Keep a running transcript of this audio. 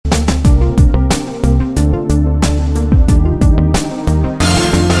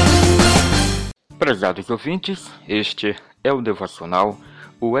Prezados ouvintes, este é o devocional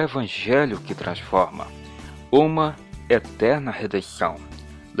O Evangelho que Transforma, uma eterna redenção.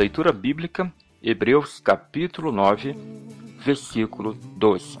 Leitura bíblica, Hebreus capítulo 9, versículo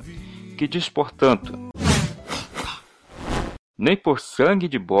 12, que diz, portanto: nem por sangue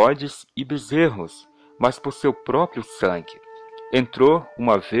de bodes e bezerros, mas por seu próprio sangue, entrou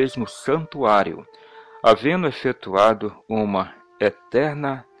uma vez no santuário, havendo efetuado uma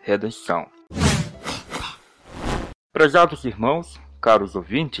eterna redenção. Prezados irmãos, caros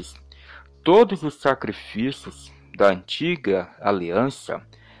ouvintes, todos os sacrifícios da antiga aliança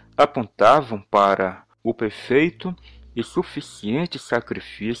apontavam para o perfeito e suficiente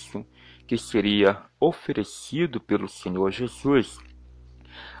sacrifício que seria oferecido pelo Senhor Jesus,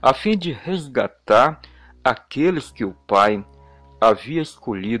 a fim de resgatar aqueles que o Pai havia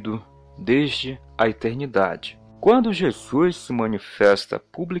escolhido desde a eternidade. Quando Jesus se manifesta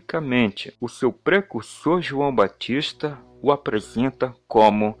publicamente, o seu precursor João Batista o apresenta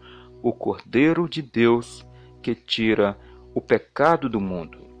como o Cordeiro de Deus que tira o pecado do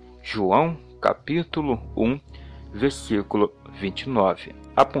mundo. João capítulo 1, versículo 29,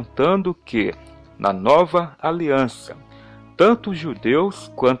 apontando que, na nova aliança, tanto os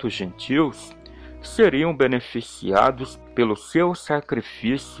judeus quanto os gentios seriam beneficiados pelo seu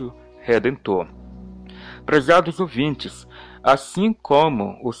sacrifício redentor. Prezados ouvintes, assim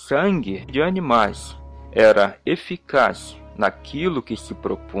como o sangue de animais era eficaz naquilo que se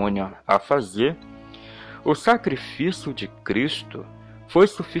propunha a fazer, o sacrifício de Cristo foi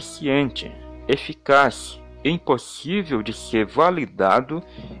suficiente, eficaz, impossível de ser validado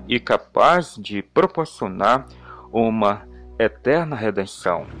e capaz de proporcionar uma eterna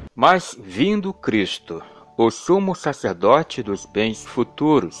redenção. Mas, vindo Cristo, o sumo sacerdote dos bens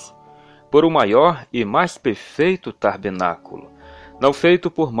futuros, por um maior e mais perfeito tabernáculo, não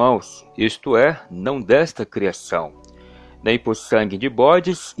feito por mãos, isto é, não desta criação, nem por sangue de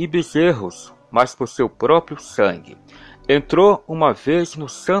bodes e bezerros, mas por seu próprio sangue, entrou uma vez no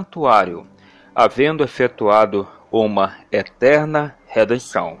santuário, havendo efetuado uma eterna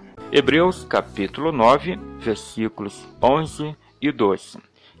redenção. Hebreus capítulo 9, versículos 11 e 12.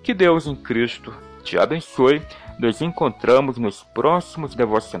 Que Deus em Cristo te abençoe. Nos encontramos nos próximos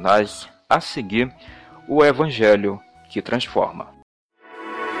devocionais a seguir, o Evangelho que Transforma.